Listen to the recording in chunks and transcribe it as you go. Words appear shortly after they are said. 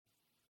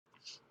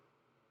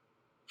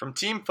From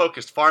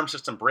team-focused farm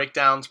system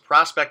breakdowns,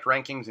 prospect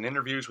rankings, and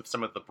interviews with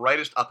some of the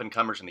brightest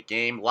up-and-comers in the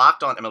game,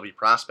 Locked On MLB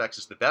Prospects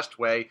is the best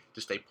way to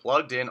stay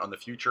plugged in on the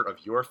future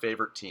of your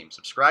favorite team.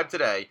 Subscribe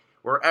today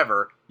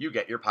wherever you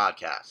get your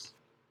podcasts.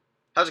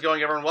 How's it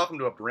going, everyone? Welcome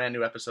to a brand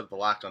new episode of the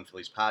Locked On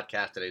Phillies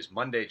podcast. Today is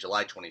Monday,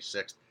 July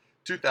 26th,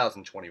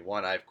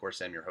 2021. I, of course,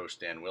 am your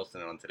host, Dan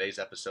Wilson, and on today's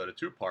episode, a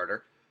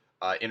two-parter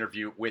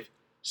interview with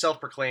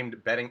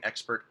self-proclaimed betting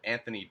expert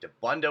Anthony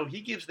Dabbundo.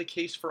 He gives the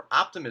case for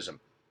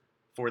optimism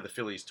for the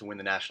Phillies to win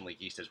the National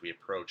League East as we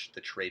approach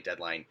the trade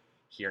deadline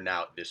here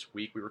now this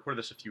week. We recorded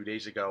this a few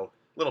days ago,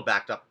 a little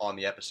backed up on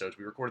the episodes.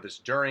 We recorded this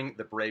during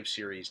the Braves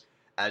series,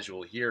 as you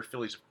will hear.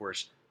 Phillies, of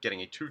course,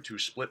 getting a 2-2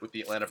 split with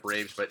the Atlanta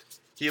Braves, but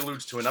he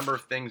alludes to a number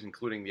of things,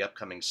 including the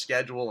upcoming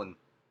schedule and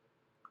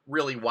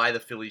really why the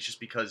Phillies, just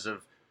because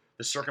of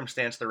the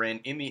circumstance they're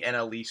in the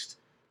NL East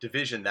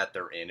division that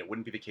they're in, it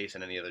wouldn't be the case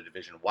in any other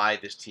division, why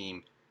this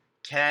team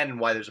can and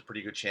why there's a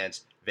pretty good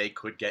chance they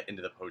could get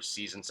into the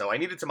postseason. So I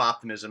needed some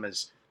optimism.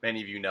 As many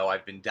of you know,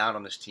 I've been down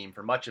on this team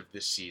for much of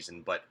this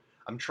season, but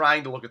I'm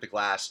trying to look at the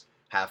glass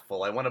half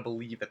full. I want to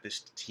believe that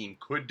this team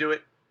could do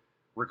it,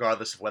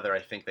 regardless of whether I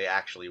think they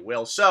actually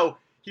will. So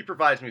he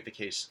provides me with the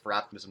case for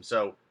optimism.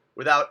 So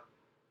without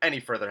any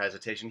further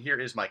hesitation,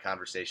 here is my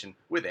conversation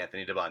with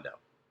Anthony Dabbundo.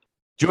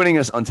 Joining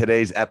us on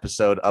today's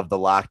episode of the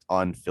Locked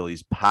On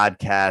Phillies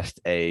podcast,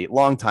 a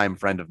longtime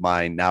friend of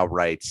mine, now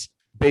writes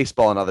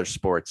baseball and other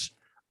sports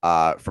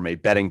from a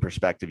betting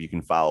perspective. You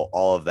can follow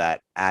all of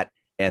that at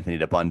Anthony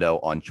Dabbundo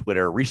on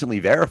Twitter, recently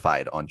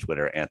verified on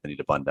Twitter, Anthony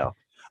Dabbundo.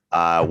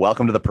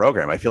 Welcome to the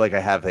program. I feel like I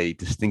have a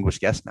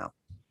distinguished guest now.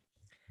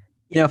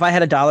 You know, if I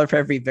had $1 for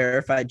every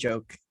verified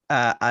joke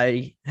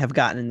I have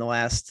gotten in the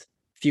last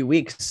few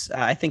weeks,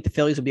 I think the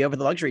Phillies would be over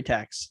the luxury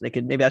tax.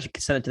 Maybe I should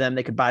send it to them.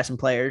 They could buy some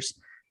players.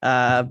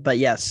 But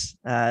yes,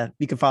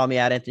 you can follow me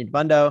at Anthony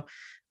Dabbundo.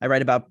 I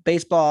write about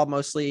baseball,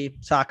 mostly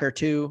soccer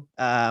too,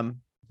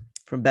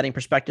 from betting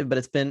perspective, but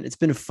it's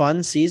been a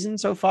fun season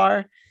so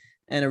far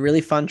and a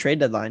really fun trade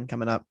deadline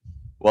coming up.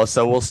 Well,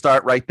 so we'll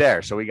start right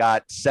there. So we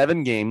got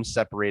 7 games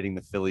separating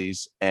the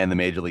Phillies and the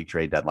Major League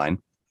trade deadline.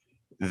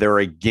 They're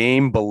a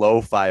game below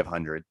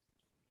 500.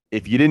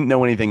 If you didn't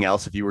know anything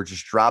else, if you were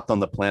just dropped on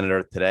the planet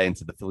Earth today and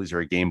said the Phillies are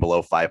a game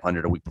below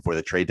 500 a week before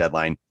the trade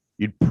deadline,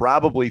 you'd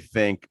probably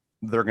think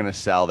they're going to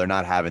sell. They're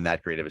not having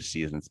that great of a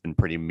season. It's been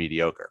pretty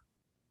mediocre.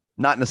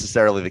 Not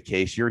necessarily the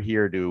case. You're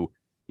here to,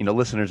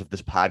 listeners of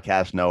this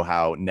podcast know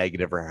how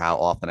negative or how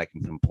often I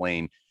can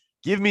complain.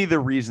 Give me the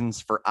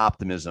reasons for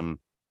optimism.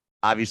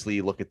 Obviously,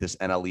 you look at this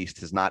NL East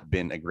has not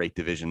been a great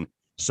division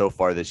so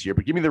far this year,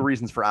 but give me the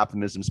reasons for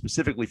optimism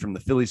specifically from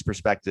the Phillies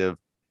perspective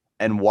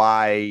and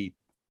why,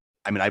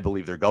 I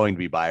believe they're going to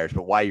be buyers,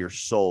 but why you're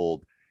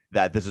sold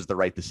that this is the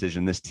right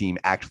decision. This team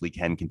actually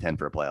can contend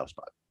for a playoff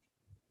spot.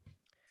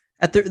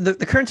 At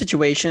the current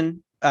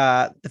situation,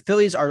 the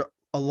Phillies are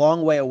a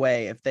long way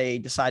away if they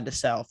decide to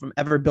sell from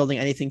ever building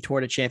anything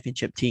toward a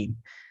championship team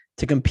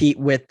to compete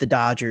with the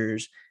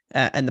Dodgers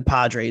and the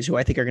Padres, who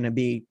I think are going to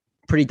be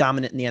pretty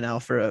dominant in the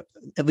NL for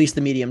at least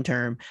the medium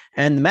term,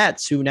 and the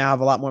Mets, who now have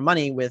a lot more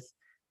money with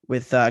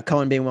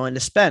Cohen being willing to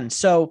spend.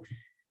 So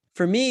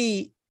for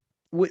me,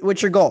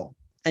 what's your goal?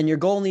 And your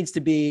goal needs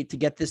to be to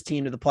get this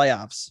team to the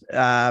playoffs.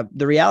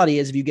 The reality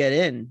is if you get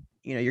in,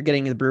 you're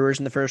getting the Brewers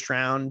in the first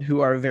round,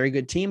 who are a very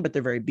good team, but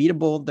they're very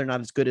beatable. They're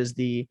not as good as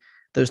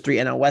those 3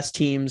 NL West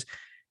teams.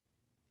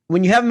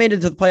 When you haven't made it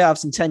to the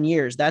playoffs in 10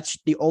 years, that's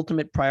the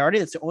ultimate priority.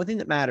 That's the only thing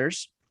that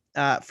matters,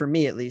 for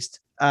me at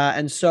least.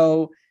 And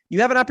so you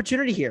have an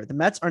opportunity here. The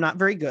Mets are not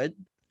very good.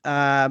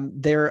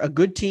 They're a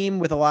good team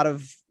with a lot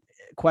of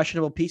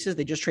questionable pieces.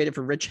 They just traded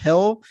for Rich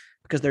Hill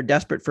because they're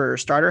desperate for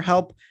starter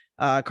help.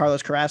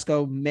 Carlos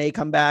Carrasco may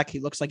come back. He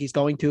looks like he's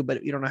going to,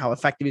 but you don't know how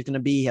effective he's going to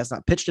be. He has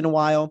not pitched in a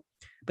while.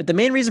 But the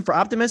main reason for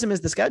optimism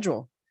is the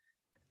schedule.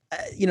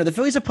 The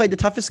Phillies have played the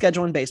toughest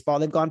schedule in baseball.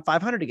 They've gone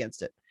 500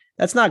 against it.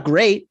 That's not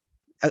great.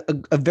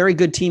 A very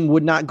good team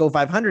would not go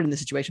 500 in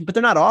this situation, but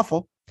they're not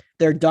awful.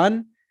 They're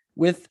done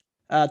with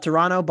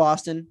Toronto,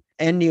 Boston,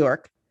 and New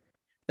York.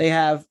 They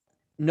have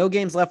no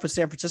games left with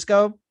San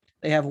Francisco.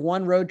 They have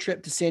 1 road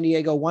trip to San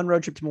Diego, 1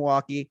 road trip to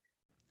Milwaukee,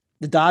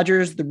 the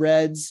Dodgers, the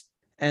Reds,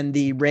 and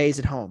the Rays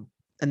at home,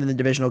 and then the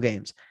divisional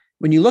games.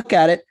 When you look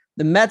at it,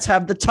 the Mets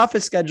have the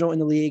toughest schedule in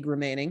the league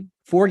remaining,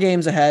 4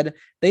 games ahead.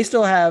 They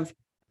still have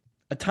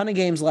a ton of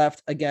games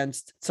left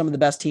against some of the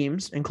best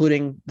teams,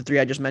 including the 3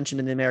 I just mentioned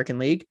in the American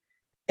League.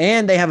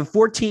 And they have a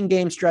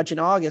 14-game stretch in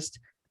August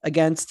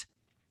against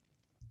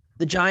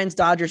the Giants,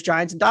 Dodgers,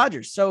 and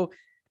Dodgers. So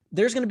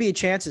there's going to be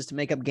chances to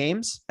make up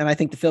games. And I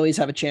think the Phillies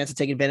have a chance to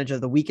take advantage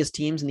of the weakest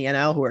teams in the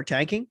NL who are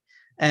tanking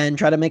and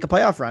try to make a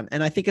playoff run.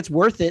 And I think it's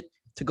worth it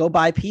to go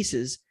buy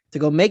pieces to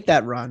go make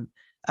that run.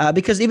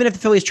 Because even if the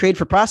Phillies trade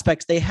for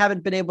prospects, they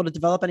haven't been able to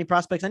develop any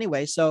prospects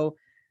anyway. So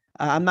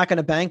I'm not going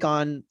to bank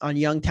on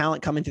young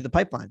talent coming through the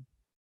pipeline.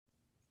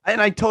 And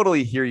I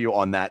totally hear you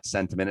on that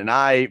sentiment. And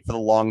I, for the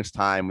longest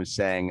time, was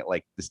saying,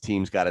 like, this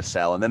team's got to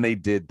sell. And then they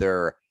did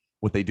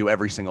what they do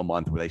every single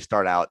month, where they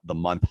start out the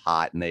month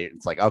hot and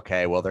it's like,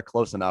 okay, well, they're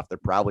close enough. They're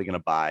probably going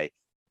to buy.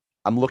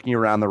 I'm looking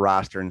around the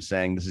roster and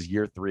saying this is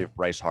year 3 of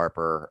Bryce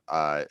Harper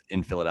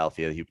in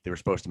Philadelphia. They were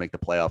supposed to make the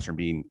playoffs or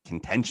be in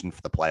contention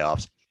for the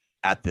playoffs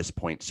at this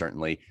point,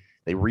 certainly.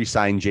 They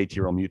re-signed JT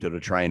Realmuto to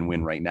try and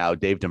win right now.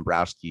 Dave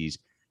Dombrowski's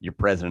your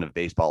president of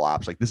baseball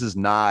ops. Like, this is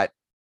not,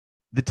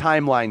 the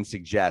timeline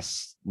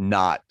suggests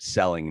not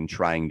selling and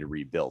trying to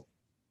rebuild.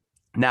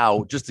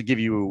 Now, just to give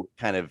you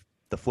kind of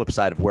the flip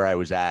side of where I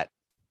was at,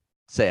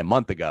 say, a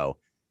month ago,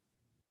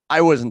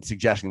 I wasn't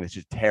suggesting they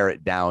should tear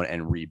it down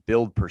and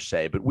rebuild per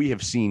se, but we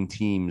have seen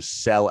teams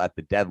sell at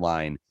the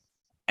deadline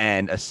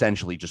and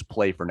essentially just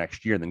play for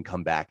next year and then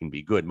come back and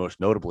be good. Most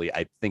notably,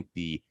 I think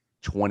the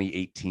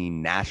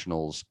 2018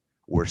 Nationals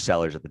were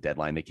sellers at the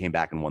deadline. They came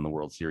back and won the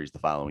World Series the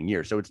following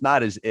year. So it's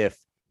not as if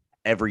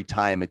every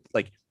time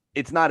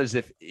it's not as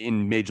if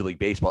in Major League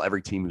Baseball,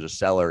 every team who's a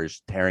seller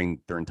is tearing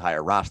their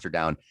entire roster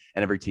down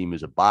and every team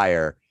who's a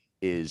buyer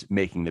is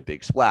making the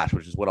big splash,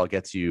 which is what I'll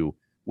get to you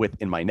with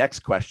in my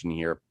next question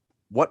here.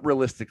 What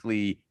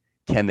realistically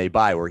can they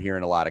buy? We're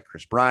hearing a lot of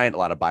Chris Bryant, a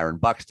lot of Byron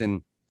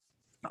Buxton,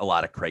 a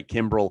lot of Craig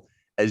Kimbrell.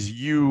 As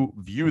you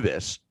view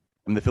this,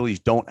 and the Phillies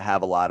don't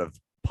have a lot of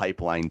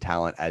pipeline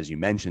talent, as you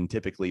mentioned,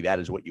 typically that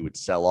is what you would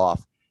sell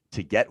off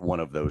to get one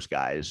of those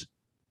guys.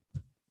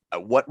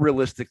 What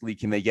realistically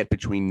can they get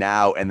between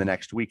now and the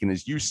next week? And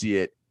as you see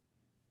it,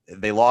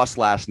 they lost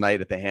last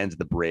night at the hands of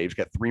the Braves,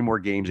 got 3 more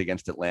games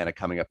against Atlanta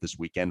coming up this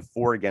weekend,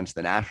 4 against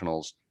the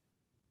Nationals.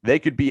 They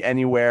could be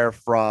anywhere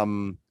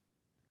from,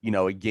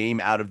 a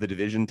game out of the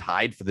division,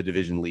 tied for the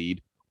division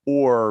lead,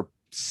 or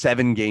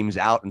 7 games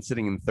out and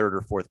sitting in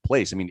 3rd or 4th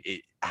place. I mean,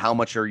 how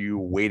much are you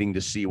waiting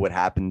to see what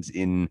happens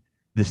in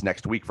this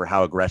next week for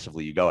how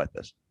aggressively you go at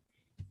this?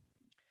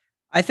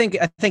 I think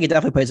it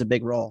definitely plays a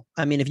big role.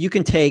 I mean, if you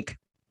can take,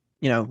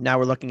 now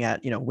we're looking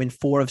at, win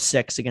 4 of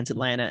 6 against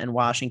Atlanta and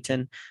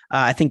Washington.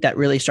 I think that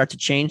really starts to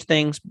change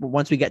things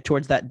once we get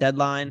towards that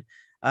deadline.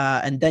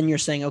 And then you're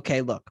saying,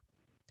 okay, look,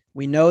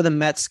 we know the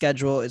Mets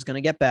schedule is going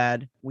to get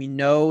bad. We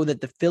know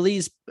that the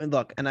Phillies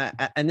look,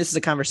 and this is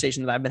a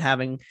conversation that I've been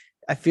having,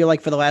 I feel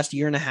like, for the last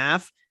year and a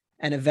half,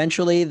 and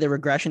eventually the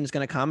regression is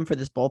going to come for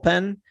this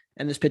bullpen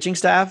and this pitching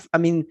staff. I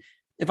mean,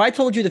 if I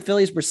told you the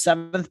Phillies were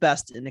 7th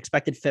best in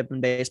expected FIP in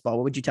baseball,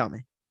 what would you tell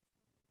me?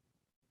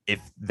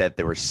 That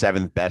they were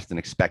 7th best in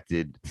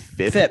expected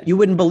FIP, you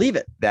wouldn't believe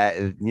it.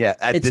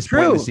 At this true.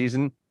 point in the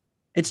season,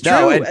 it's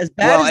true. As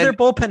bad as their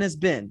bullpen has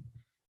been,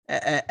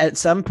 at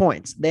some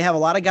points, they have a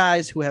lot of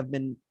guys who have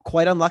been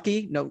quite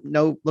unlucky. No,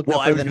 look. Well,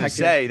 I was going to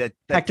say that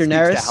Hector speaks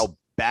Neris, to how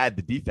bad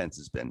the defense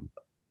has been.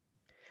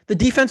 The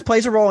defense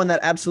plays a role in that,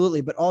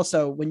 absolutely. But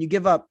also, when you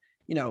give up,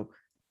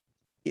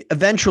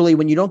 eventually,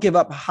 when you don't give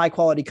up high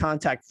quality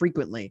contact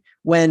frequently,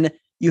 when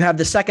you have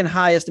the second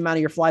highest amount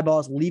of your fly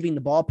balls leaving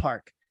the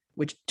ballpark,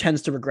 which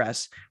tends to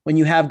regress, when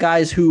you have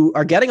guys who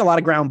are getting a lot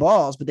of ground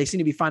balls, but they seem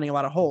to be finding a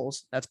lot of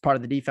holes, that's part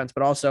of the defense,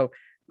 but also,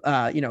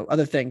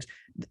 other things.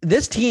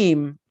 This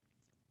team,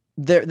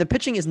 the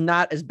pitching is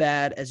not as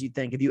bad as you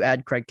think if you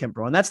add Craig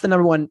Kimbrell. And that's the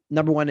number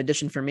one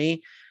addition for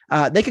me.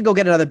 They could go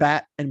get another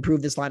bat and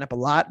improve this lineup a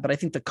lot, but I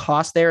think the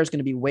cost there is going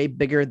to be way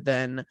bigger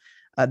than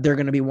they're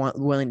going to be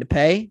willing to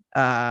pay.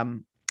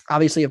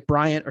 Obviously, if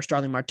Bryant or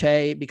Starling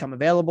Marte become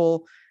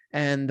available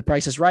and the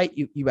price is right,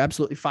 you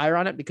absolutely fire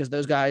on it because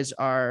those guys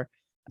are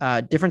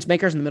difference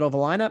makers in the middle of a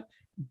lineup.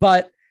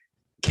 But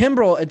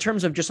Kimbrell, in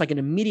terms of just like an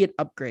immediate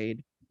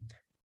upgrade,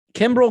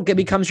 Kimbrell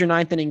becomes your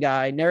 9th inning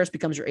guy. Neris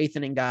becomes your 8th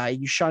inning guy.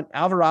 You shunt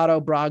Alvarado,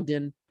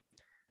 Brogdon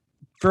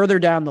further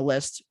down the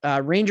list.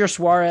 Ranger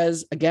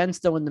Suarez, again,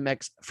 still in the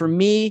mix. For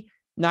me,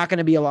 not going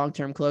to be a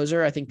long-term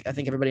closer. I think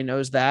everybody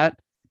knows that.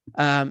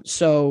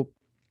 So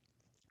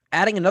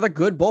adding another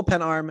good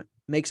bullpen arm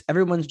makes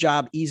everyone's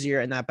job easier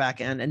in that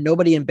back end. And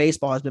nobody in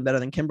baseball has been better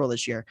than Kimbrell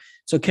this year.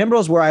 So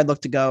Kimbrell's where I'd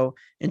look to go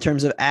in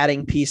terms of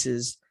adding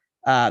pieces,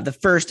 the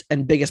first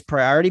and biggest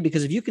priority,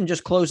 because if you can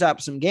just close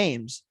out some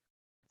games,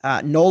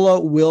 Nola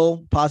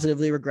will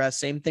positively regress.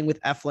 Same thing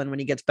with Eflin when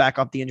he gets back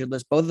off the injured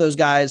list. Both of those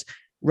guys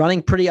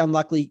running pretty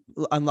unlucky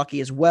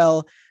as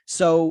well.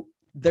 So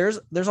there's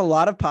a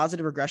lot of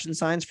positive regression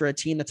signs for a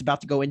team that's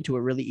about to go into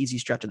a really easy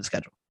stretch of the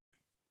schedule.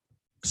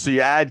 So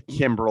you add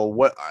Kimbrell.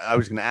 What I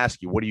was going to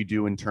ask you, what do you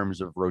do in terms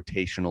of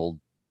rotational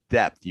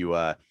depth?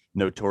 You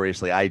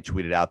notoriously, I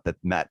tweeted out that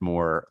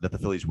the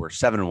Phillies were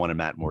 7-1 in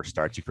Matt Moore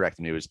starts. You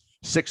corrected me; it was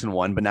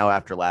 6-1. But now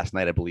after last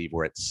night, I believe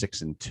we're at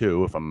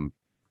 6-2. If I'm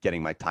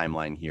getting my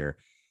timeline here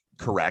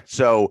correct.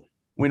 So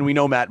when we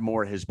know Matt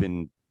Moore has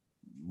been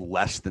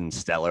less than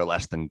stellar,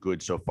 less than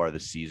good so far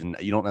this season,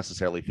 you don't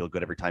necessarily feel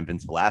good every time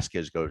Vince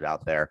Velasquez goes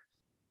out there.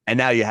 And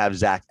now you have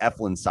Zach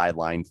Eflin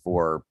sidelined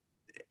for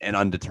an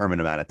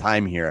undetermined amount of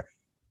time here.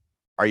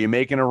 Are you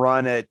making a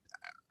run at,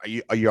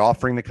 are you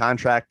offering the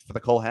contract for the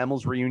Cole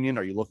Hamels reunion?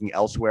 Are you looking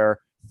elsewhere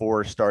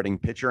for a starting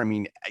pitcher? I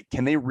mean,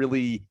 can they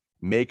really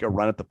make a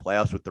run at the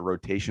playoffs with the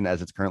rotation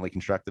as it's currently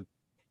constructed?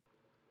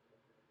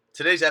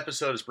 Today's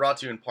episode is brought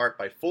to you in part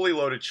by Fully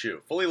Loaded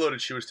Chew. Fully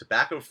Loaded Chew is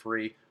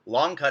tobacco-free,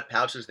 long-cut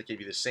pouches that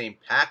give you the same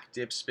pack,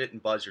 dip, spit,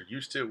 and buzz you're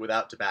used to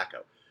without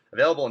tobacco.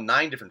 Available in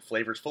 9 different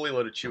flavors, Fully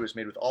Loaded Chew is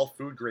made with all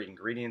food-grade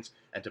ingredients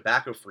and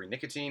tobacco-free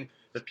nicotine,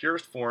 the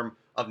purest form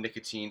of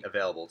nicotine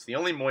available. It's the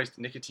only moist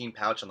nicotine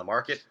pouch on the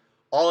market.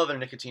 All other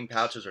nicotine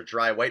pouches are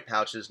dry white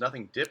pouches.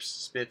 Nothing dips,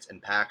 spits,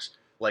 and packs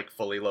like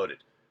Fully Loaded.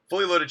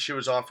 Fully Loaded Chew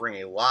is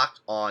offering a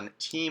Locked On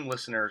Team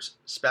listeners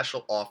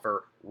special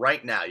offer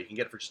right now. You can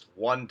get it for just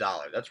 $1.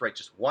 That's right,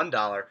 just $1.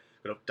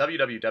 Go to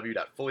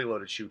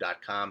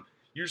www.fullyloadedchew.com.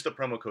 Use the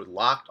promo code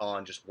Locked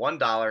On, just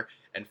 $1,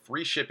 and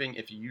free shipping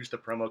if you use the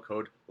promo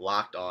code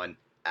Locked On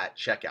at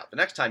checkout. The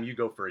next time you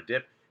go for a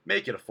dip,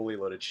 make it a Fully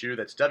Loaded Chew.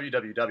 That's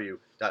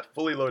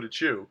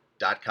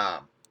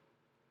www.fullyloadedchew.com.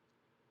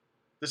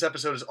 This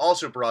episode is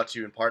also brought to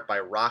you in part by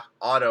Rock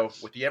Auto.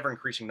 With the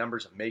ever-increasing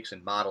numbers of makes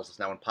and models, it's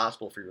now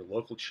impossible for your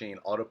local chain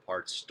auto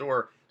parts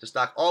store to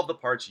stock all of the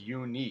parts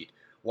you need.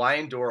 Why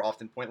endure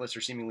often pointless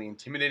or seemingly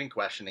intimidating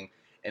questioning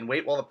and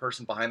wait while the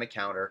person behind the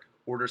counter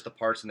orders the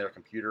parts in their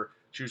computer,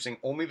 choosing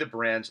only the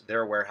brands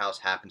their warehouse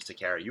happens to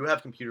carry? You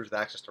have computers with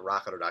access to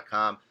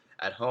rockauto.com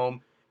at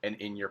home and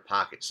in your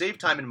pocket. Save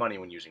time and money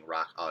when using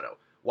Rock Auto.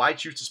 Why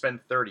choose to spend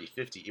 30,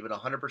 50, even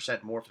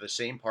 100% more for the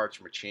same parts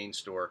from a chain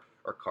store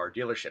or car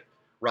dealership?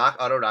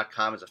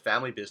 RockAuto.com is a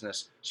family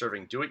business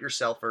serving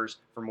do-it-yourselfers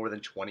for more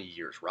than 20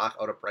 years. Rock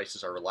Auto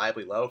prices are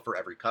reliably low for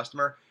every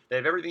customer. They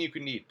have everything you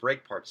can need: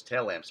 brake parts,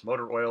 tail lamps,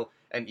 motor oil,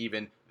 and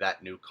even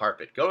that new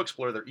carpet. Go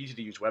explore their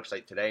easy-to-use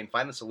website today and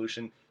find the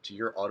solution to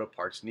your auto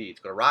parts needs.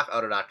 Go to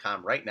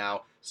RockAuto.com right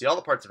now. See all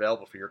the parts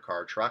available for your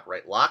car or truck.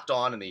 Write Locked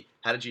On in the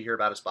How Did You Hear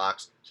About Us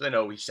box so they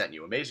know we sent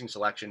you. Amazing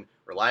selection,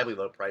 reliably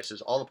low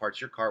prices, all the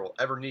parts your car will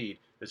ever need.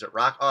 Visit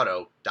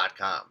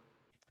RockAuto.com.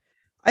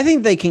 I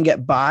think they can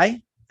get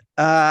by.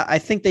 I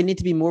think they need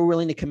to be more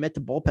willing to commit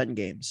to bullpen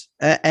games.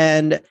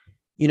 And,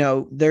 you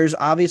know, there's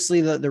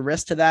obviously the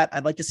risk to that.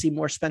 I'd like to see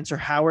more Spencer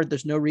Howard.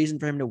 There's no reason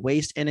for him to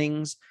waste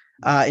innings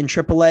in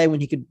AAA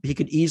when he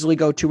could easily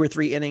go 2 or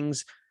 3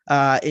 innings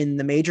in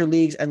the major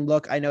leagues. And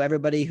look, I know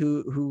everybody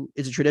who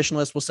is a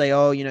traditionalist will say,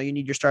 oh, you know, you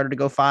need your starter to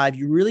go 5.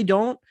 You really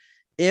don't.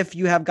 If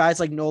you have guys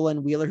like Nola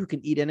and Wheeler who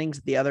can eat innings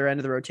at the other end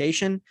of the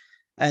rotation,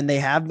 and they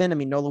have been. I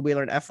mean, Nola,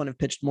 Wheeler, and Eflin have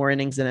pitched more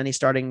innings than any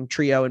starting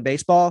trio in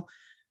baseball.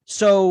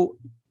 So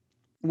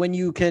when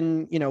you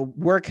can, you know,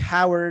 work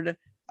Howard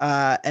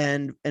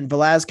and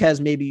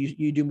Velazquez, maybe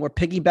you do more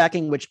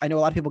piggybacking, which I know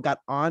a lot of people got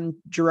on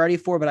Girardi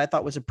for, but I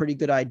thought was a pretty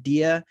good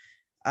idea.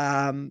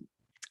 I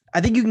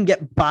think you can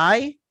get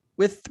by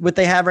with what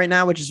they have right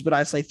now, which is what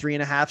I say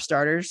 3.5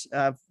 starters.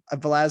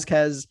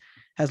 Velazquez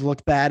has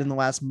looked bad in the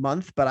last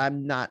month, but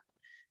I'm not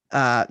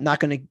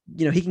going to,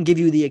 you know, he can give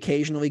you the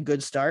occasionally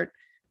good start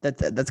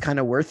that's kind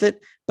of worth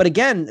it. But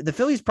again, the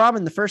Phillies'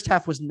 problem in the first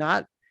half was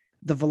not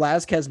the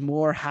Velazquez,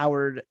 Moore,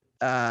 Howard,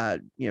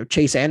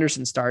 Chase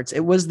Anderson starts. It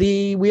was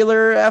the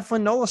Wheeler,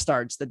 Eflin, Nola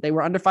starts that they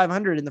were under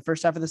 500 in the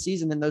first half of the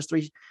season. And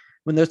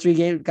when those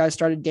three guys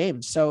started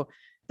games. So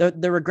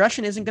the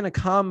regression isn't going to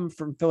come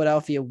from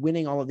Philadelphia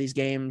winning all of these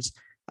games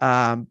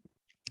in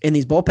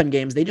these bullpen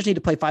games. They just need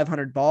to play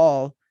 500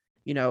 ball,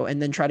 you know,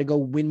 and then try to go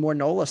win more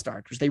Nola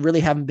starts, which they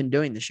really haven't been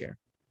doing this year.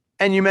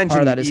 And you mentioned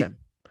part of that is him.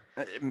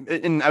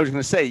 And I was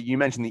going to say, you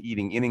mentioned the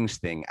eating innings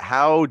thing.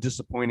 How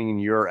disappointing in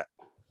your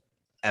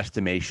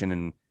estimation,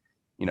 and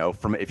you know,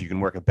 from if you can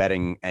work a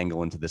betting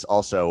angle into this,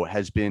 also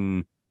has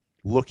been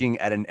looking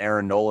at an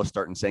Aaron Nola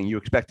start and saying you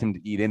expect him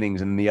to eat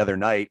innings, and the other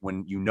night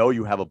when you know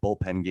you have a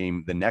bullpen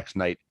game the next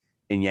night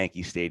in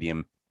Yankee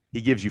Stadium, he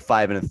gives you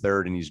 5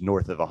 1/3 and he's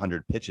north of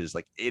 100 pitches.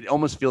 Like, it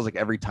almost feels like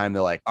every time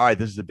they're like, all right,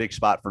 this is a big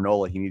spot for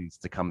Nola, he needs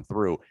to come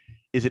through.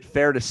 Is it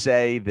fair to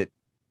say that,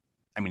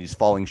 I mean, he's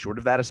falling short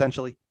of that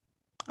essentially?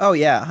 Oh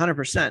yeah,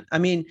 100%. I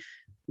mean,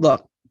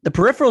 look, the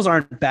peripherals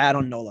aren't bad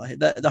on Nola.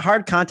 The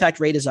hard contact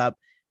rate is up.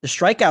 The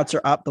strikeouts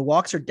are up. The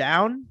walks are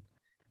down.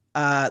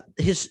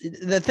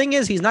 The thing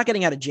is, he's not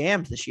getting out of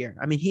jams this year.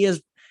 I mean, he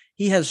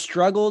has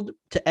struggled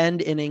to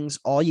end innings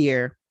all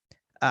year.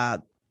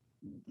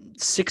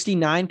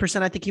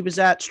 69%, I think he was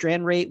at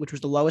strand rate, which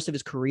was the lowest of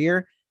his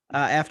career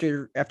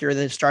after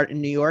the start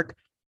in New York,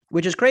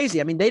 which is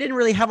crazy. I mean, they didn't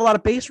really have a lot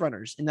of base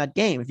runners in that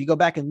game. If you go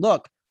back and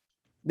look,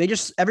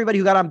 everybody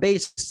who got on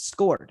base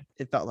scored,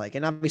 it felt like.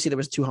 And obviously there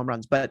was 2 home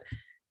runs, but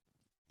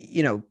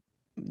you know,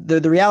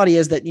 the reality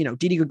is that, you know,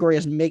 Didi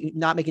Gregorius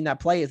not making that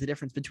play is the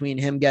difference between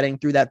him getting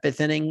through that 5th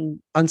inning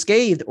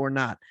unscathed or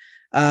not.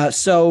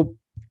 So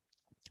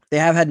they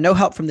have had no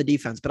help from the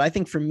defense. But I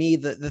think for me,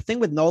 the thing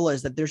with Nola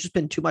is that there's just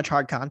been too much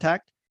hard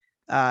contact,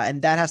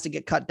 and that has to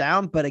get cut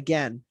down. But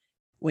again,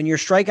 when your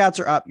strikeouts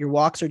are up, your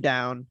walks are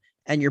down,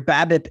 and your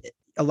BABIP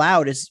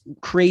allowed is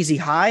crazy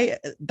high,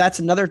 that's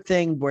another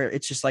thing where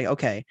it's just like,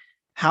 okay,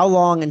 how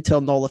long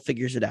until Nola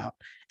figures it out?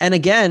 And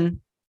again,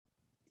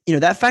 you know,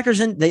 that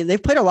factors in.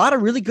 They've played a lot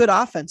of really good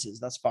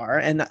offenses thus far,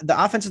 and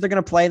the offenses they're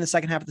going to play in the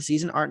second half of the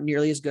season aren't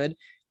nearly as good.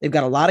 They've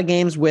got a lot of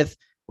games with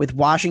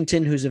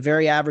Washington, who's a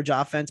very average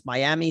offense,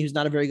 Miami, who's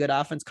not a very good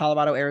offense,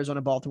 Colorado, Arizona,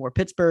 Baltimore,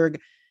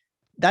 Pittsburgh.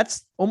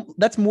 That's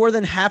more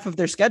than half of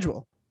their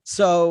schedule.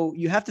 So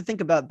you have to think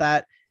about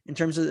that in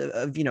terms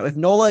of, you know, if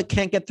Nola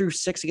can't get through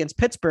 6 against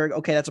Pittsburgh,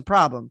 okay, that's a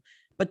problem.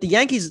 But the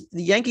Yankees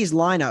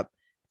lineup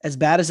as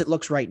bad as it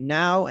looks right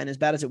now and as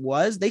bad as it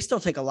was, they still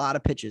take a lot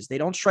of pitches. They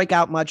don't strike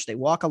out much. They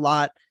walk a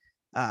lot.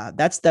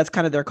 That's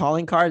kind of their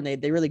calling card,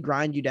 and they really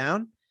grind you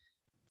down.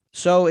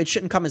 So it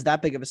shouldn't come as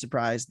that big of a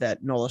surprise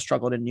that Nola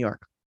struggled in New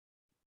York.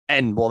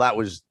 And well, that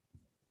was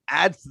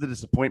adds to the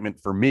disappointment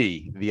for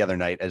me the other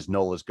night as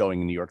Nola's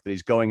going in New York that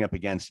he's going up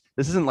against.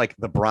 This isn't like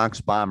the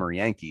Bronx Bomber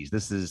Yankees.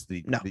 This is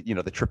the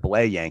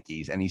AAA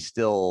Yankees, and he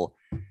still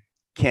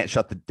can't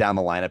shut down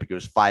the lineup. He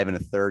goes 5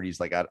 1/3. He's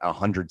like at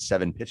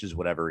 107 pitches,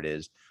 whatever it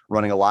is,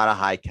 running a lot of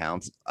high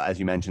counts, as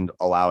you mentioned,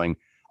 allowing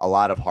a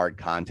lot of hard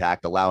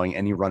contact, allowing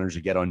any runners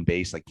to get on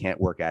base, like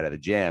can't work out of the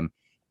jam.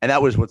 And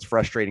that was what's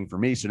frustrating for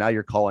me. So now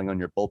you're calling on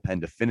your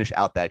bullpen to finish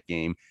out that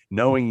game,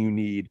 knowing you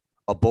need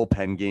a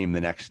bullpen game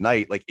the next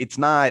night. Like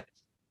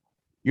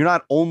you're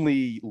not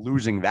only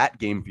losing that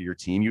game for your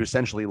team, you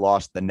essentially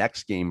lost the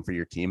next game for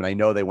your team. And I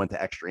know they went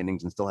to extra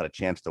innings and still had a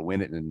chance to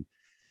win it. And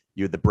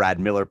you had the Brad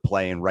Miller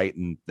playing right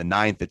in the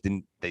ninth that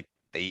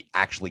they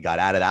actually got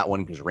out of that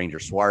one because Ranger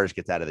Suarez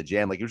gets out of the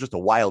jam. Like it was just a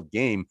wild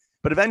game,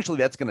 but eventually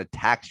that's going to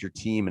tax your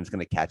team and it's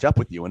going to catch up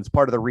with you. And it's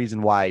part of the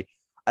reason why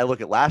I look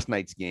at last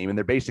night's game and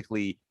they're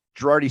basically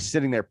Girardi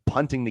sitting there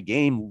punting the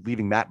game,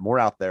 leaving Matt Moore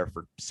out there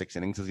for 6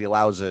 innings as he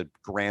allows a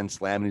grand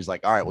slam. And he's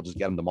like, all right, we'll just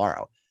get him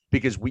tomorrow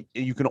because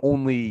you can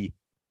only,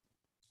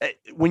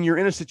 when you're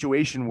in a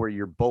situation where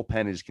your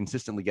bullpen is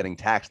consistently getting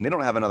taxed and they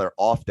don't have another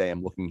off day,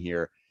 I'm looking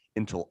here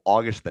until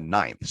August the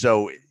 9th.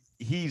 So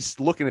he's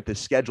looking at the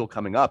schedule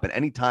coming up and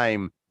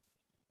anytime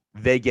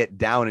they get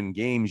down in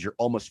games, you're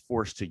almost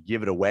forced to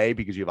give it away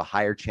because you have a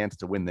higher chance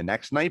to win the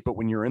next night. But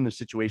when you're in the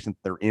situation that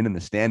they're in the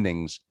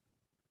standings,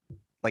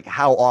 like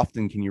how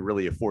often can you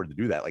really afford to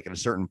do that? Like at a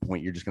certain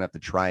point, you're just gonna have to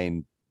try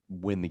and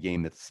win the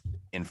game that's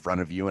in front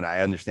of you. And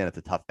I understand it's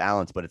a tough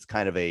balance, but it's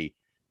kind of a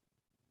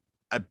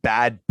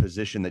bad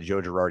position that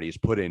Joe Girardi is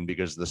put in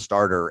because the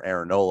starter,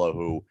 Aaron Nola,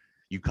 who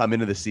you come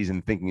into the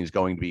season thinking is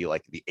going to be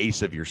like the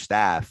ace of your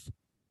staff,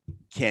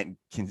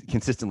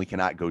 consistently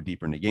cannot go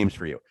deeper into games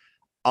for you.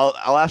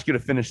 I'll ask you to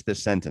finish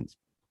this sentence.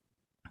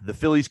 The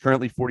Phillies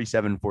currently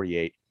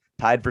 47-48,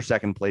 tied for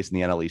second place in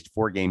the NL East,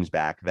 4 games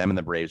back. Them and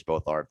the Braves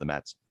both are of the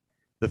Mets.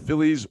 The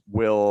Phillies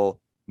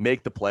will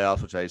make the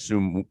playoffs, which I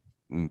assume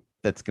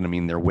that's going to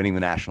mean they're winning the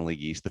National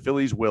League East. The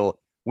Phillies will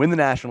win the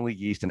National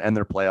League East and end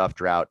their playoff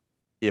drought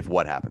if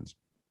what happens?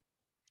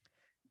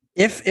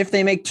 If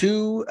they make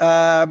two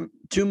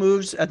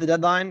moves at the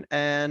deadline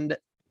and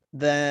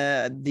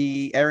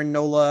the Aaron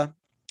Nola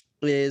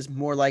is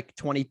more like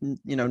 19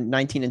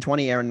 and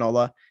 20 Aaron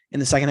Nola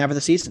in the second half of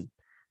the season.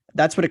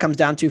 That's what it comes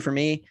down to for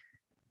me.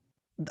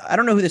 I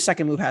don't know who the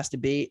second move has to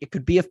be. It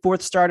could be a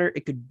fourth starter.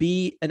 It could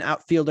be an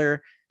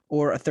outfielder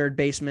or a third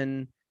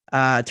baseman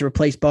to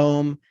replace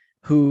Bohm,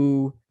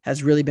 who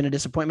has really been a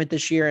disappointment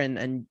this year.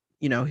 And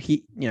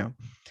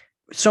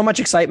so much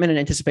excitement and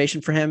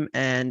anticipation for him.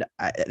 And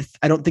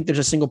I don't think there's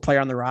a single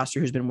player on the roster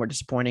who's been more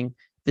disappointing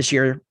this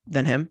year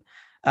than him.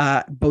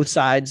 Both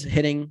sides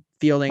hitting,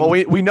 fielding. Well,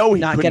 we know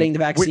he not getting the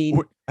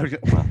vaccine.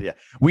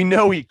 We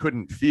know he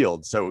couldn't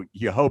field, so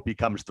you hope he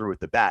comes through with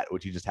the bat,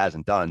 which he just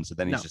hasn't done. So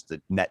then he's just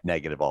a net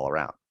negative all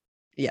around.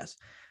 Yes.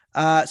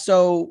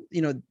 So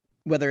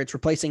whether it's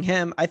replacing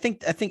him, I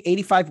think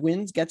 85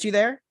 wins gets you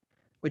there,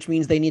 which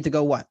means they need to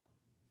go what?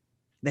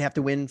 They have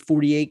to win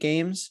 48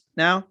 games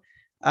now.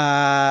 You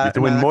have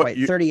to win more.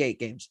 38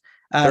 games.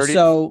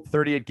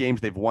 38 games.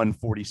 They've won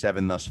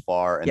 47 thus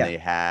far, and they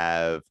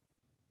have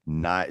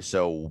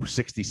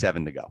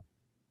 67 to go.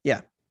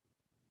 Yeah.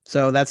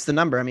 So that's the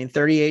number. I mean,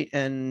 38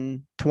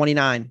 and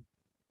 29.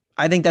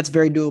 I think that's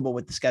very doable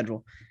with the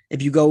schedule.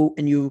 If you go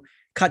and you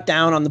cut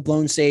down on the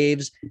blown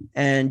saves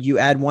and you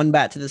add one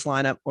bat to this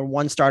lineup or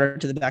one starter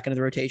to the back end of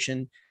the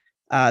rotation,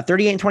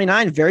 38 and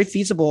 29, very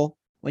feasible.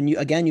 When you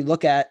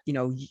look at,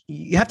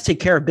 you have to take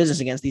care of business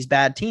against these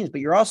bad teams,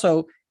 but you're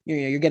also,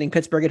 you're getting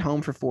Pittsburgh at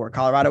home for 4,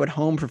 Colorado at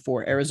home for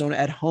 4, Arizona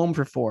at home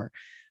for 4.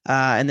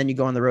 And then you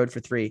go on the road for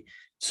 3.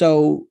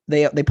 So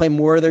they play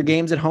more of their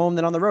games at home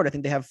than on the road. I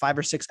think they have 5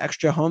 or 6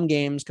 extra home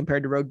games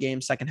compared to road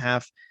games, second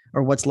half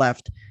or what's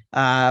left.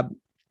 Play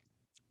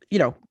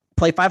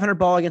 500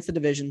 ball against the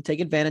division, take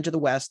advantage of the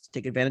West,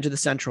 take advantage of the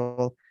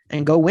Central,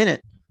 and go win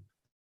it.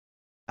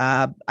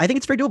 I think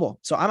it's very doable.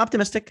 So I'm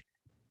optimistic,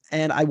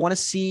 and I want to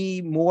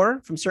see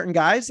more from certain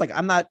guys. Like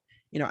I'm not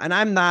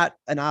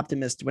an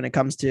optimist when it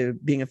comes to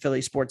being a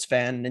Philly sports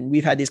fan. And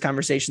we've had these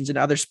conversations in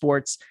other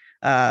sports,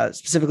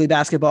 specifically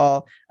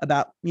basketball,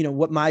 about,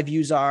 what my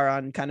views are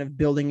on kind of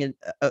building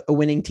a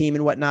winning team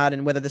and whatnot,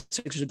 and whether the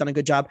Sixers have done a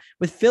good job.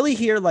 With Philly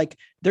here, like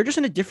they're just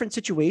in a different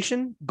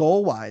situation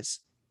goal wise.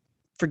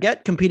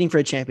 Forget competing for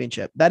a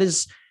championship. That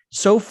is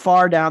so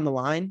far down the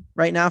line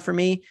right now for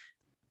me.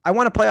 I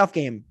want a playoff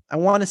game. I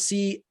want to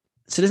see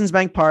Citizens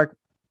Bank Park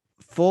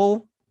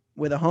full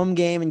with a home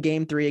game in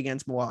Game 3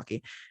 against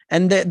Milwaukee.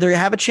 And they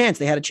have a chance.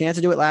 They had a chance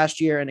to do it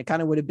last year, and it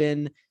kind of would have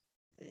been,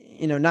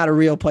 not a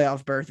real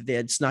playoff berth if they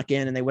had snuck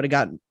in, and they would have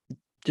gotten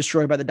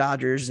destroyed by the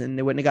Dodgers, and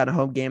they wouldn't have gotten a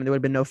home game, and there would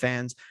have been no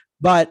fans.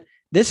 But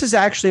this is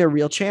actually a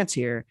real chance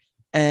here.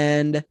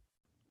 And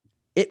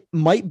it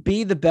might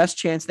be the best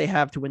chance they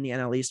have to win the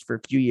NL East for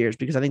a few years,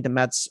 because I think the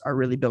Mets are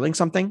really building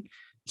something.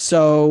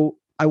 So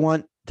I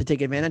want to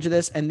take advantage of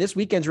this. And this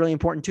weekend's really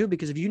important too,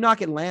 because if you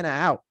knock Atlanta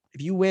out,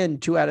 if you win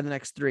 2 out of the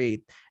next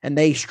 3 and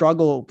they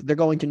struggle, they're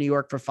going to New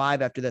York for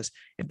 5 after this.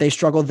 If they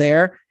struggle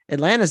there,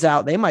 Atlanta's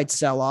out, they might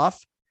sell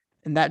off.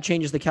 And that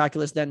changes the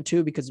calculus then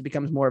too, because it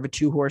becomes more of a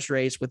 2-horse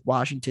race with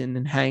Washington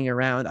and hanging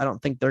around. I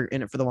don't think they're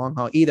in it for the long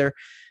haul either.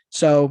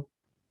 So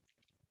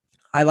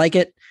I like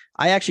it.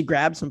 I actually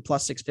grabbed some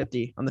plus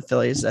 650 on the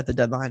Phillies at the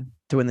deadline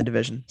to win the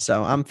division.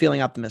 So I'm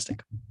feeling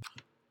optimistic.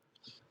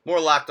 More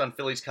Locked On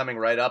Phillies coming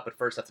right up, but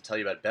first I have to tell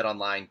you about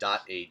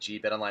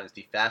betonline.ag. BetOnline is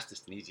the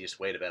fastest and easiest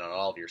way to bet on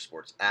all of your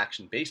sports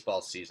action.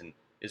 Baseball season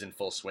is in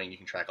full swing. You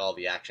can track all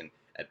the action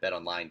at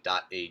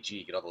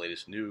betonline.ag. Get all the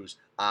latest news,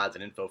 odds,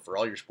 and info for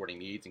all your sporting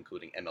needs,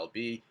 including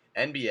MLB,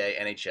 NBA,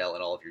 NHL,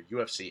 and all of your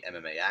UFC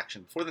MMA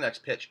action. Before the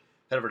next pitch,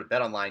 head over to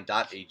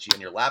betonline.ag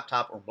on your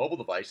laptop or mobile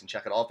device and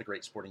check out all the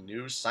great sporting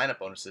news, sign-up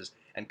bonuses,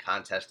 and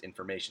contest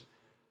information.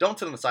 Don't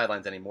sit on the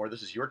sidelines anymore.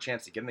 This is your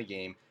chance to get in the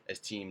game as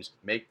teams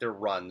make their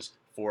runs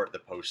for the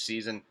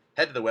postseason.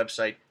 Head to the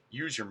website,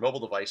 use your mobile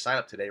device, sign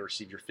up today,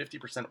 receive your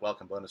 50%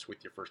 welcome bonus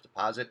with your first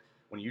deposit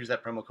when you use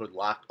that promo code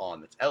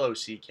LOCKEDON. That's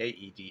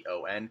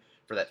LOCKEDON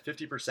for that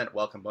 50%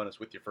 welcome bonus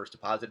with your first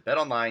deposit.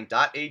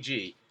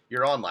 BetOnline.ag,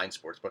 your online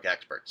sportsbook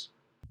experts.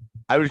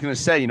 I was going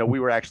to say, we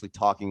were actually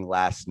talking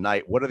last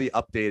night. What are the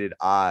updated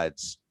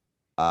odds?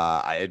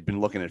 I had been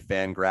looking at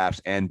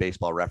FanGraphs and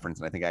Baseball Reference,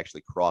 and I think I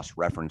actually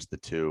cross-referenced the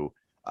two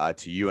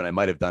to you, and I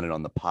might have done it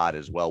on the pod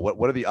as well.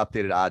 What are the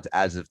updated odds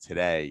as of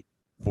today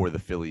for the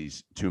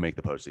Phillies to make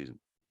the postseason?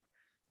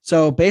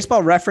 So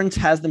Baseball Reference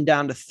has them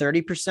down to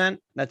 30%.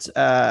 That's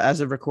as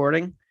of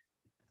recording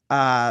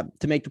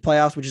to make the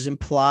playoffs, which is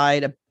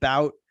implied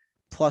about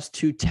plus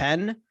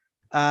 210.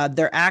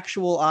 Their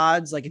actual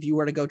odds, like if you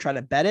were to go try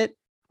to bet it,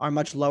 are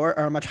much lower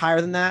or much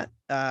higher than that.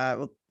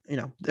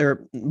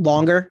 They're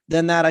longer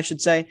than that, I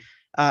should say.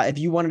 If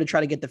you wanted to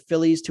try to get the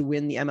Phillies to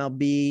win the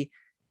MLB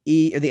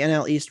or the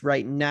NL East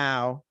right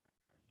now,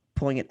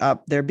 pulling it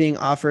up, they're being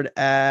offered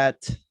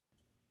at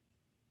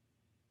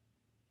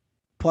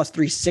plus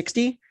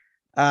 360.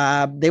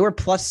 They were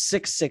plus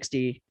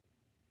 660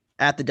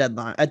 at the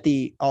deadline, at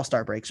the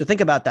All-Star break. So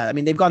think about that. I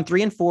mean, they've gone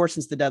 3-4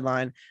 since the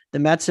deadline. The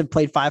Mets have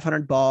played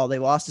 500 ball. They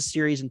lost a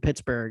series in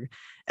Pittsburgh,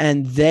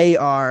 and they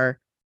are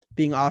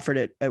being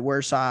offered at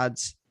worse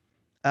odds,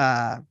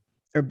 or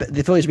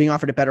the Phillies are being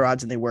offered at better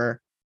odds than they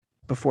were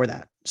before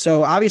that.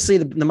 So obviously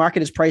the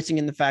market is pricing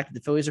in the fact that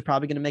the Phillies are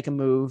probably going to make a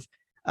move.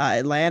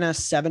 Atlanta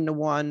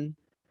 7-1,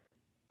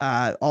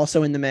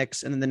 also in the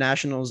mix. And then the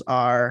Nationals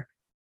are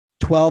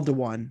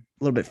 12-1, a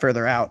little bit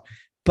further out.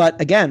 But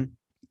again,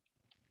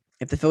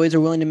 if the Phillies are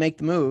willing to make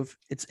the move,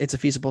 it's a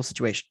feasible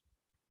situation.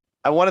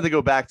 I wanted to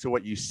go back to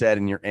what you said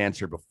in your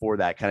answer before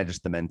that, kind of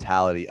just the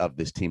mentality of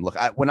this team. Look,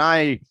 when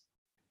I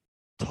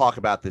talk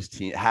about this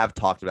team, have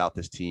talked about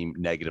this team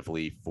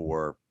negatively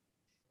for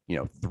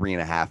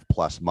 3.5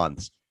 plus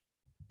months,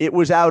 it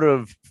was out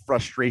of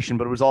frustration,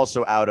 but it was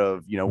also out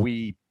of,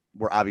 we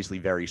were obviously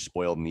very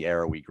spoiled in the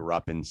era we grew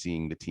up in,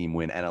 seeing the team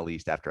win NL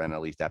East after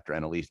NL East after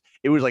NL East.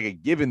 It was like a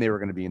given they were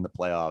going to be in the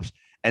playoffs.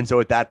 And so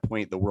at that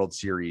point, the World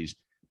Series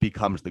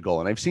becomes the goal.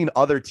 And I've seen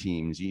other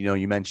teams,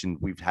 you mentioned,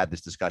 we've had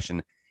this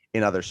discussion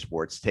in other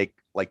sports, take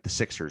like the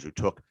Sixers, who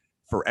took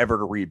forever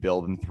to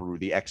rebuild, and through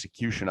the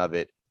execution of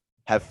it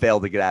have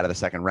failed to get out of the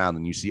second round.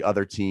 And you see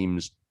other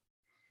teams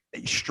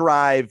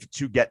strive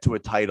to get to a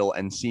title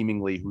and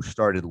seemingly who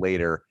started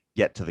later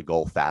get to the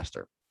goal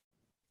faster.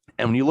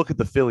 And when you look at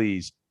the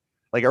Phillies,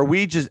 like, are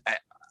we just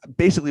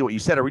basically what you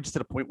said, are we just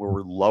at a point where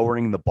we're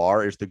lowering the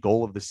bar? Is the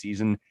goal of the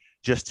season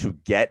just to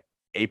get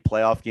a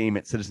playoff game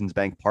at Citizens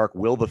Bank Park?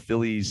 Will the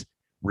Phillies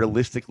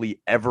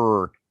realistically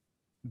ever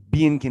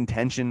be in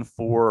contention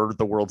for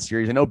the World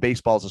Series? I know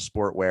baseball is a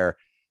sport where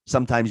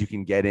sometimes you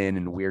can get in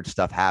and weird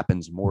stuff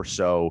happens, more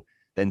so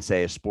than,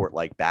 say, a sport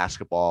like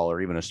basketball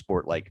or even a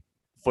sport like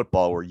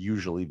football, where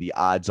usually the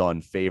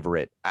odds-on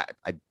favorite, I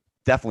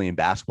definitely in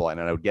basketball,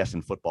 and I would guess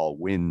in football,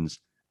 wins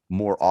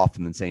more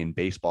often than, say, in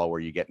baseball, where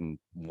you get in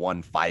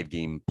one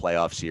 5-game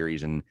playoff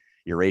series and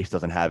your ace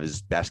doesn't have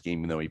his best game,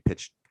 even though he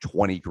pitched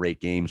 20 great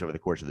games over the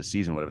course of the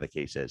season, whatever the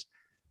case is.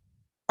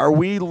 Are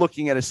we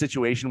looking at a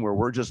situation where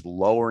we're just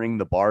lowering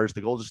the bars?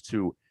 The goal is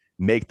to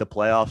make the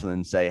playoffs and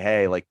then say,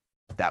 hey, like,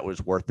 that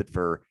was worth it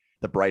for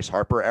the Bryce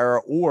Harper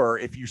era? Or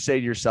if you say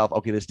to yourself,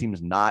 okay, this team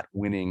is not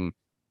winning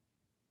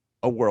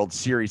a World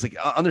Series, like,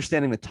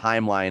 understanding the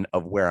timeline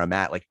of where I'm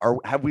at, like,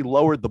 have we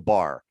lowered the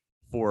bar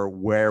for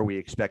where we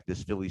expect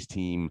this Phillies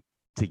team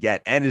to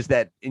get? And is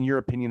that, in your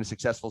opinion, a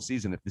successful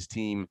season if this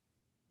team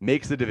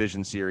makes the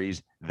division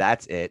series?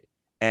 That's it.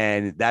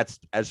 And that's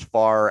as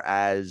far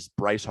as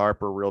Bryce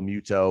Harper, Real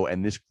Muto,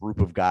 and this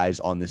group of guys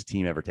on this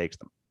team ever takes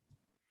them.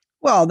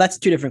 Well, that's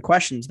two different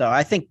questions, though.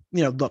 I think,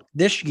 look,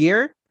 this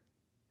year,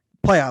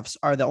 playoffs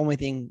are the only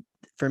thing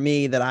for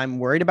me that I'm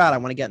worried about. I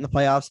want to get in the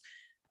playoffs.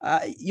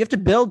 You have to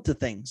build to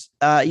things.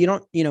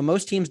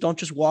 Most teams don't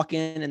just walk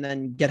in and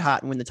then get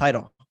hot and win the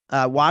title.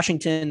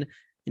 Washington,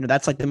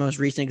 that's like the most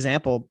recent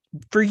example.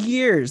 For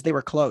years, they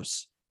were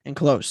close and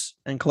close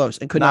and close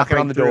and could not knocking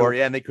break on the through. door.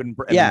 Yeah, and they couldn't.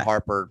 And Yeah. then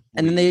Harper.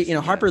 And then they, leaves,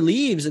 Harper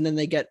leaves, and then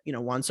they get,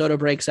 Juan Soto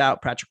breaks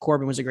out. Patrick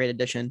Corbin was a great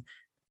addition.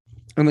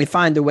 And they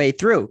find a way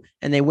through,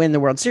 and they win the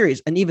World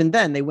Series. And even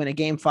then, they win a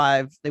Game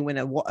 5. They win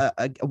a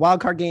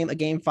wild card game, a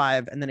Game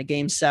 5, and then a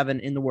Game 7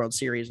 in the World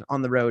Series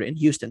on the road in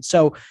Houston.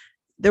 So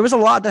there was a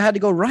lot that had to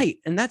go right,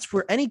 and that's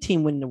for any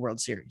team winning the World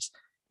Series.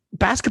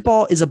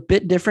 Basketball is a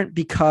bit different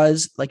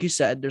because, like you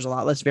said, there's a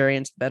lot less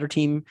variance. Better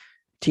teams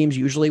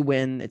usually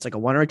win. It's like a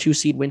 1 or 2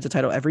 seed wins the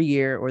title every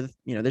year, or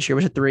this year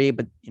was a 3,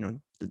 but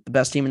the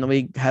best team in the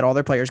league had all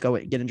their players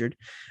get injured.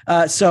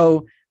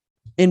 So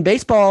in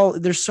baseball,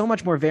 there's so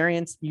much more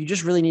variance. You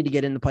just really need to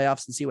get in the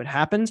playoffs and see what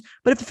happens.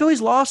 But if the Phillies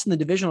lost in the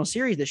divisional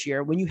series this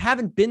year, when you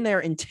haven't been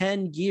there in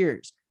 10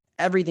 years,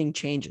 everything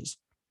changes.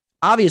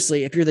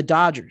 Obviously, if you're the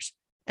Dodgers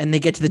and they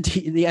get to the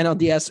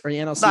NLDS or the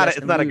NLCS,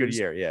 it's not a good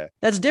year. Yeah,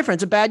 that's different.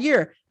 It's a bad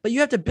year, but you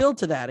have to build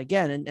to that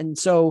again. And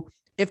so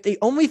if the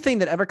only thing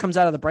that ever comes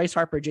out of the Bryce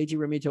Harper, JT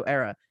Realmuto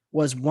era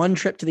was one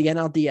trip to the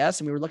NLDS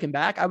and we were looking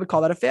back, I would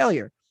call that a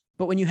failure.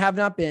 But when you have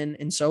not been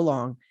in so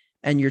long,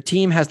 and your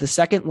team has the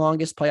second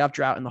longest playoff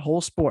drought in the whole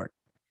sport,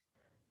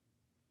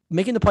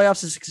 making the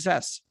playoffs is a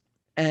success.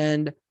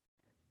 And,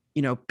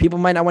 people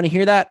might not want to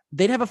hear that.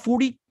 They'd have a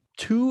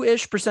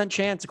 42%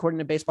 chance, according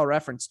to Baseball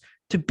Reference,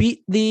 to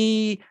beat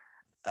the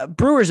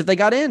Brewers if they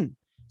got in.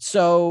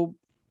 So,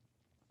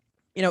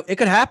 it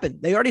could happen.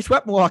 They already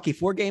swept Milwaukee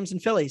 4 games in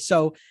Philly.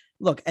 So,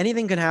 look,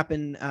 anything can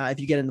happen if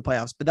you get in the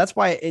playoffs, but that's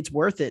why it's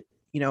worth it,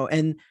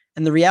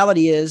 and the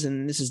reality is,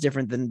 and this is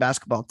different than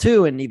basketball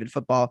too, and even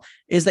football,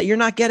 is that you're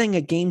not getting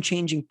a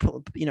game-changing,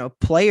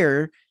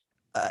 player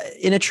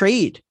in a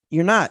trade.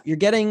 You're not. You're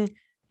getting,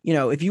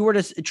 if you were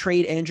to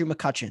trade Andrew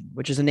McCutchen,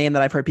 which is a name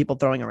that I've heard people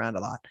throwing around a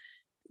lot,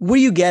 what are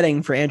you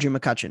getting for Andrew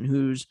McCutchen,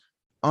 who's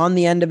on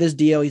the end of his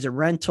deal? He's a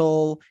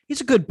rental.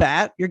 He's a good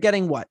bat. You're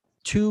getting what?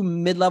 2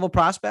 mid-level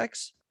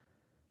prospects?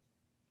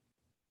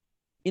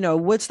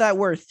 What's that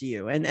worth to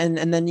you? And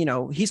then,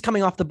 he's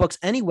coming off the books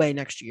anyway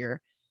next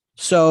year.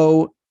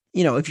 So,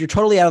 if you're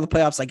totally out of the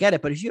playoffs, I get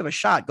it. But if you have a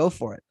shot, go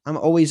for it. I'm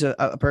always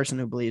a person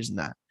who believes in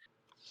that.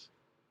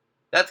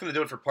 That's going to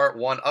do it for part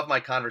 1 of my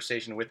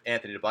conversation with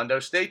Anthony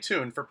Dabbundo. Stay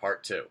tuned for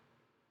part 2.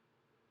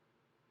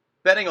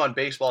 Betting on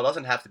baseball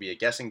doesn't have to be a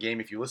guessing game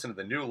if you listen to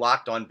the new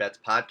Locked On Bets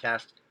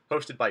podcast,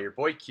 hosted by your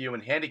boy Q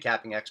and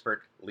handicapping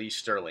expert Lee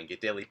Sterling.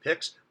 Get daily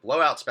picks,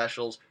 blowout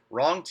specials,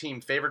 wrong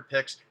team favorite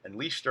picks, and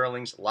Lee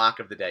Sterling's lock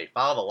of the day.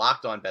 Follow the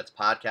Locked On Bets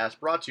podcast,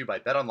 brought to you by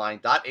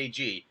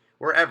BetOnline.ag,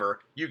 wherever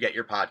you get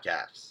your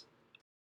podcasts.